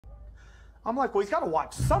I'm like, well, he's got to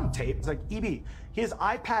watch some tape. It's like, EB, his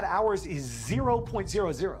iPad hours is 0.00.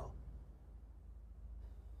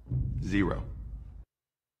 Zero.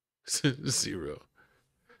 Zero.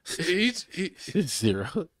 He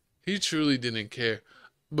Zero. He truly didn't care.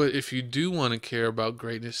 But if you do want to care about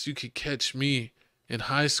greatness, you could catch me in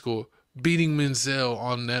high school beating Manziel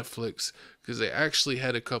on Netflix, because they actually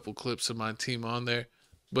had a couple clips of my team on there.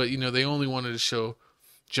 But, you know, they only wanted to show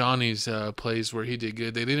Johnny's plays where he did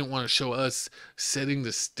good. They didn't want to show us setting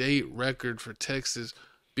the state record for Texas,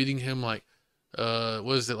 beating him like,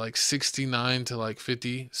 what is it, like 69 to like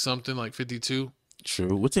 50 something, like 52.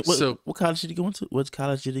 True. What college did he go to? What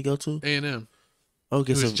college did he go to? A&M.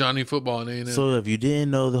 Okay, it was Johnny football in A&M. So if you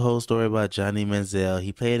didn't know the whole story about Johnny Manziel,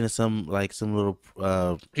 he played in some little.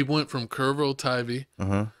 He went from Kerrville Tivy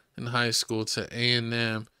in high school to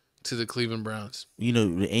A&M to the Cleveland Browns. You know,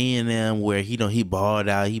 the A&M where he balled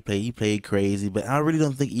out. He played crazy, but I really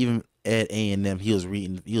don't think even at A&M he was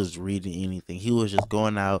reading anything. He was just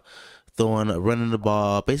going out, running the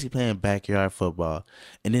ball, basically playing backyard football.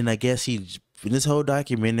 And then I guess in this whole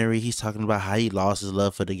documentary, he's talking about how he lost his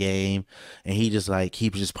love for the game, and he just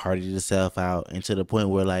partied himself out, and to the point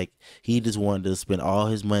where like he just wanted to spend all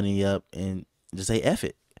his money up and just say F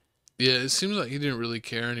it. Yeah, it seems like he didn't really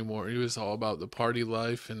care anymore. He was all about the party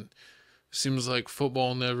life, and it seems like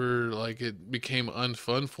football never, like, it became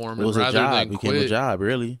unfun for him. It was a job. It became a job,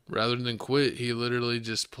 really. Rather than quit, he literally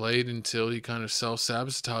just played until he kind of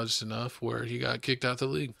self-sabotaged enough where he got kicked out the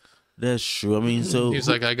league. That's true. I mean, so he's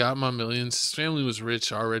like, I got my millions. His family was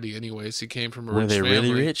rich already, anyways. He came from a rich family. Were they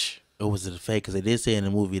really rich, or was it a fake? Because they did say in the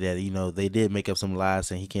movie that they did make up some lies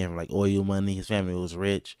saying he came from like oil money. His family was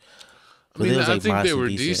rich. But I mean, I think they were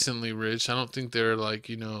decently rich. I don't think they're like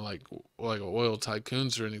like oil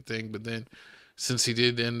tycoons or anything. But then, since he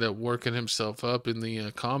did end up working himself up in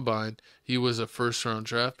the combine, he was a first-round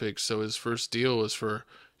draft pick. So his first deal was for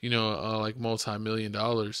like multi-million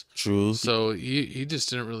dollars. True. So he just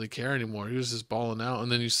didn't really care anymore. He was just balling out. And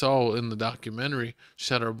then you saw in the documentary,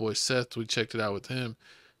 shout out our boy Seth, we checked it out with him,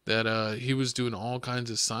 that he was doing all kinds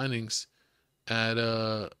of signings at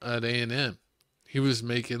A&M. He was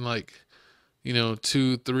making like,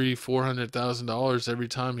 $200,000, $300,000, $400,000 every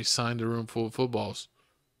time he signed a room full of footballs.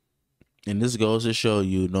 And this goes to show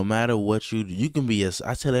you, no matter what you do, you can be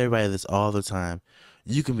I tell everybody this all the time.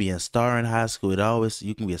 You can be a star in high school.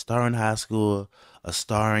 You can be a star in high school, a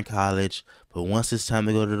star in college, but once it's time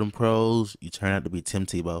to go to them pros, you turn out to be Tim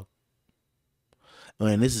Tebow.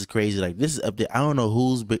 And this is crazy. Like, this is up there. I don't know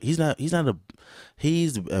who's big. He's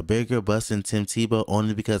a bigger bust than Tim Tebow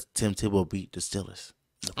only because Tim Tebow beat the Steelers.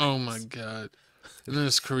 Oh my God. And then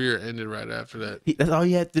his career ended right after that. That's all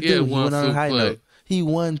he had to do. He went on a high note. He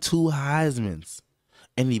won 2 Heismans,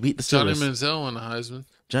 and he beat the Steelers. Johnny Manziel won a Heisman.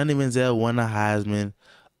 Johnny Manziel won a Heisman.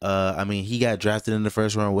 I mean, he got drafted in the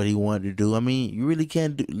first round. What he wanted to do. I mean, you really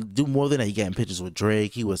can't do more than that. He got in pictures with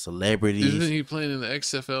Drake. He was celebrities. Isn't he playing in the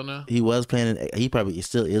XFL now? He was playing. He probably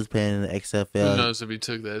still is playing in the XFL. Who knows if he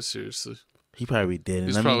took that seriously? He probably didn't.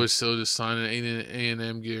 He's probably still just signing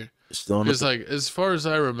A&M gear. Because like, as far as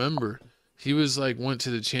I remember, he was like went to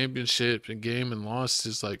the championship game and lost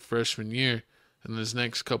his like freshman year, and his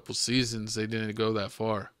next couple seasons they didn't go that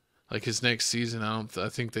far. Like his next season, I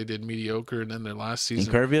think they did mediocre, and then their last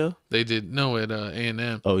season in Kerrville, they did at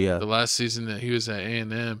A&M. Oh yeah, the last season that he was at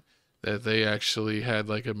A&M, that they actually had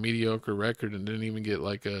like a mediocre record and didn't even get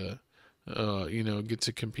like get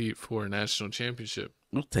to compete for a national championship.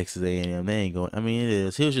 Texas A&M, they ain't going. I mean, it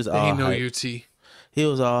is. He was just all hype. UT. He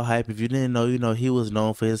was all hype. If you didn't know, he was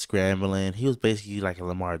known for his scrambling. He was basically like a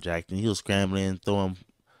Lamar Jackson. He was scrambling, throwing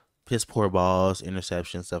piss poor balls,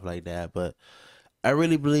 interceptions, stuff like that. But I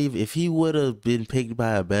really believe if he would have been picked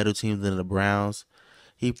by a better team than the Browns,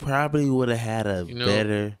 he probably would have had a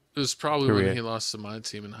better It was probably career. When he lost to my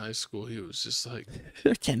team in high school. He was just like,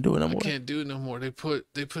 I can't do it no more. I can't do it no more. They put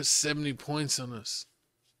 70 points on us.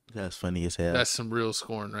 That's funny as hell. That's some real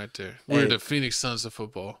scoring right there. We're the Phoenix Suns of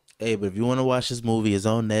football. Hey, but if you want to watch this movie, it's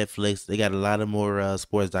on Netflix. They got a lot of more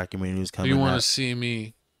sports documentaries coming out. If you want to see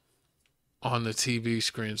me on the TV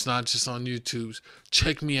screens, not just on YouTube's,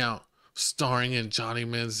 check me out starring in Johnny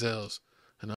Manziel's